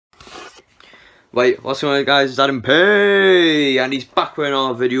Right, what's going on guys, it's Adam P, and he's back with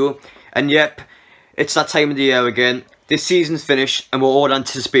another video. And yep, it's that time of the year again. This season's finished and we're all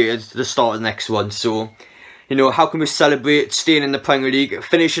anticipated to the start of the next one. So, you know, how can we celebrate staying in the Premier League,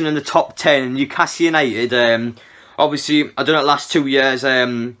 finishing in the top 10, Newcastle United. Obviously, I've done it the last 2 years, I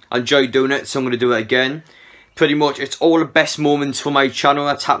enjoyed doing it, so I'm going to do it again. Pretty much, it's all the best moments for my channel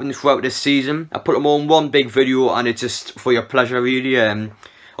that's happened throughout this season. I put them all in one big video and it's just for your pleasure really.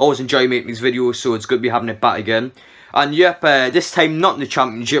 Always enjoy making these videos, so it's good to be having it back again. And yep, this time not in the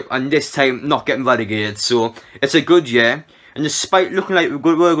Championship, and this time not getting relegated, so it's a good year. And despite looking like we're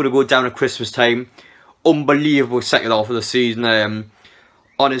going to go down at Christmas time, unbelievable second half of the season.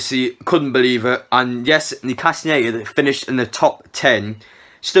 Honestly, couldn't believe it. And yes, Newcastle United finished in the top 10.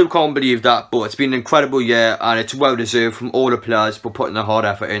 Still can't believe that, but it's been an incredible year, and it's well deserved from all the players for putting their hard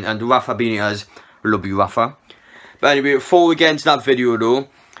effort in. And Rafa Bentiez, love you Rafa. But anyway, before we get into that video though,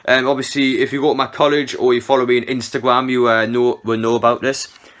 obviously, if you go to my college or you follow me on Instagram, you will know about this.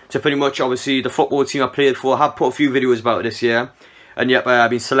 So pretty much, obviously, the football team I played for, I have put a few videos about it this year. And yep, I've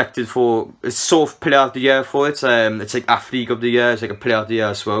been selected for, it's sort of player of the year for it. It's like athlete of the year, it's like a player of the year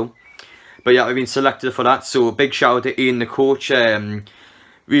as well. But yeah, I've been selected for that. So big shout out to Ian, the coach.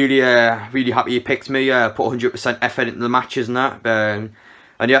 Really happy he picked me. Put 100% effort into the matches and that. And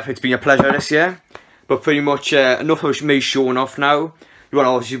yeah, it's been a pleasure this year. But pretty much enough of me showing off now. You want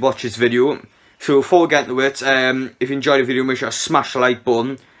to obviously watch this video. So before we get into it, if you enjoyed the video, make sure to smash the like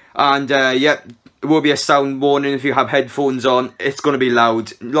button. And yep, there will be a sound warning if you have headphones on. It's going to be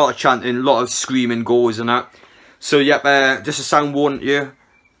loud. A lot of chanting, a lot of screaming goes and that. So yep, just a sound warning to you.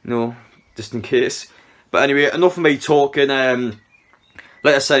 No, just in case. But anyway, enough of me talking.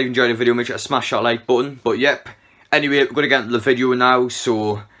 Like I said, if you enjoyed the video, make sure to smash that like button. But yep, anyway, we're going to get into the video now.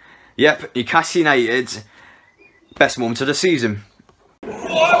 So yep, Newcastle United, best moments of the season.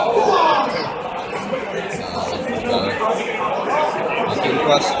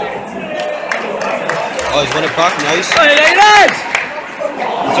 Oh, he's won it back, nice. Hey, ladies!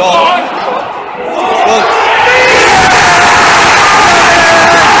 It's on. Good.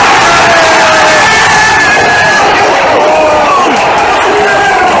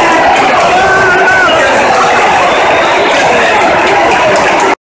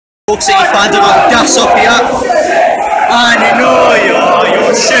 Stoke City fans are about gas up here. And you know you're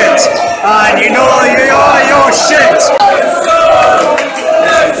your shit. And you know you're your shit.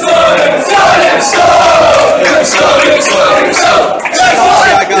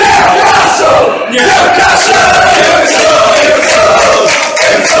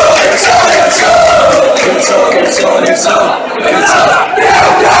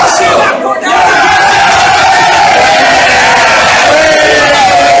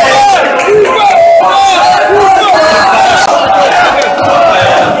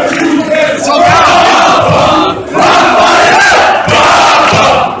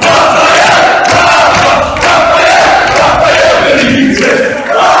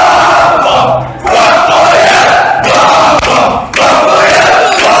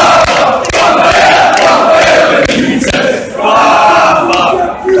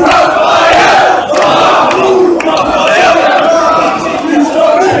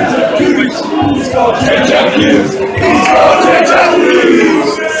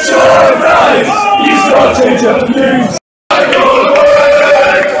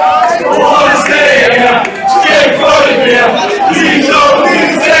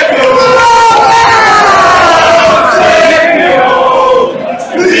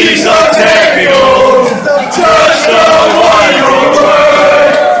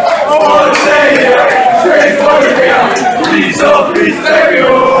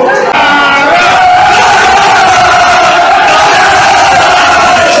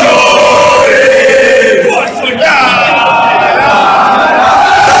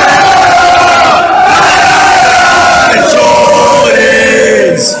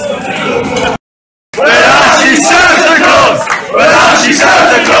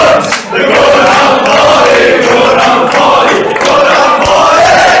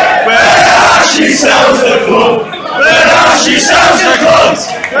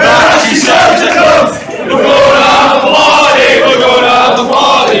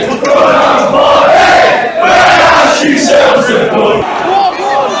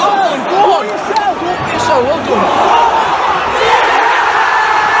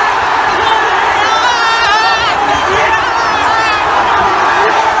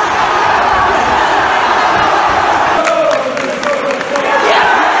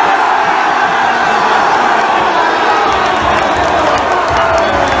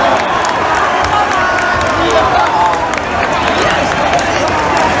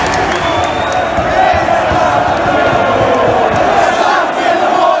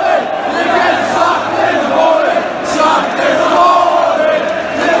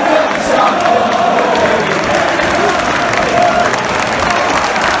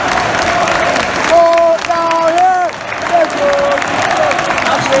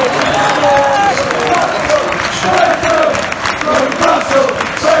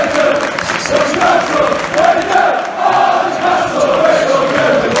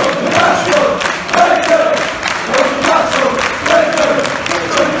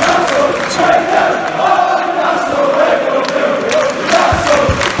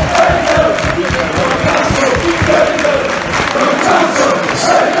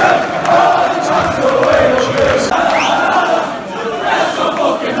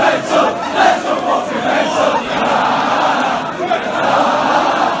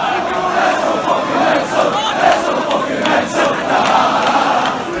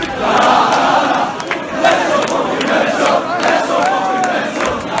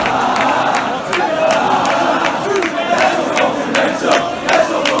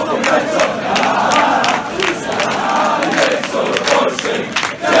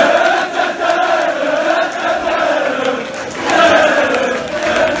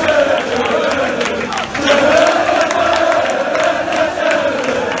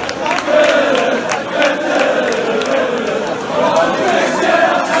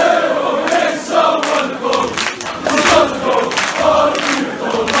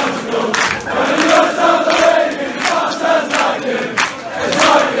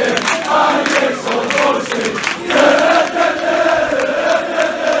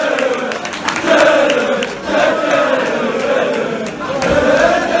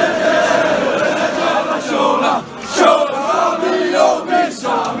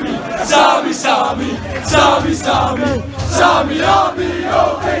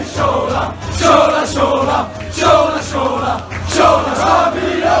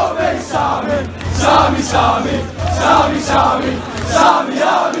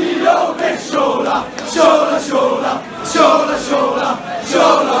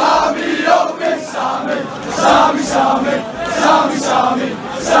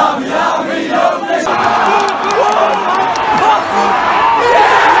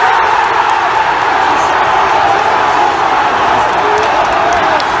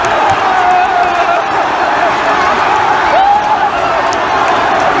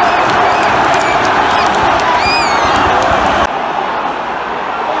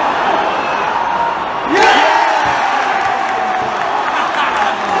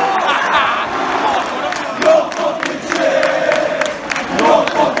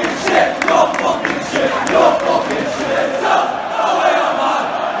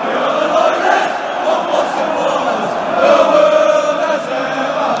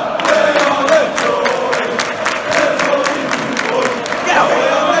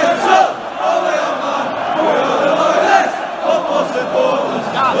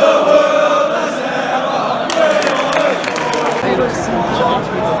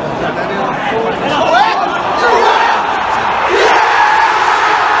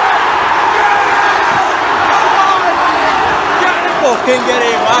 Fucking get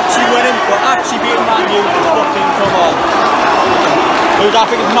it, we're actually winning, we're actually beating Man U, fucking come on. Who's I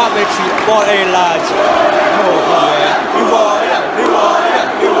think it's Matt Ritchie, what a lad. Oh yeah. Who are ya? Who are ya?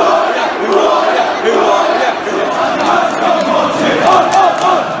 Who are ya? Who are ya? Who are ya?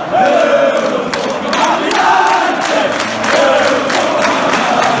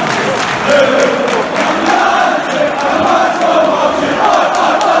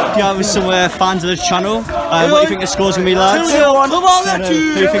 Yeah, with some fans of the channel. What do you think the score's going to be, lads? 2-1. Come on, let's Who do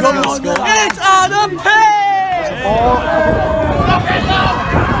you think it's going to score? It's Adam Page!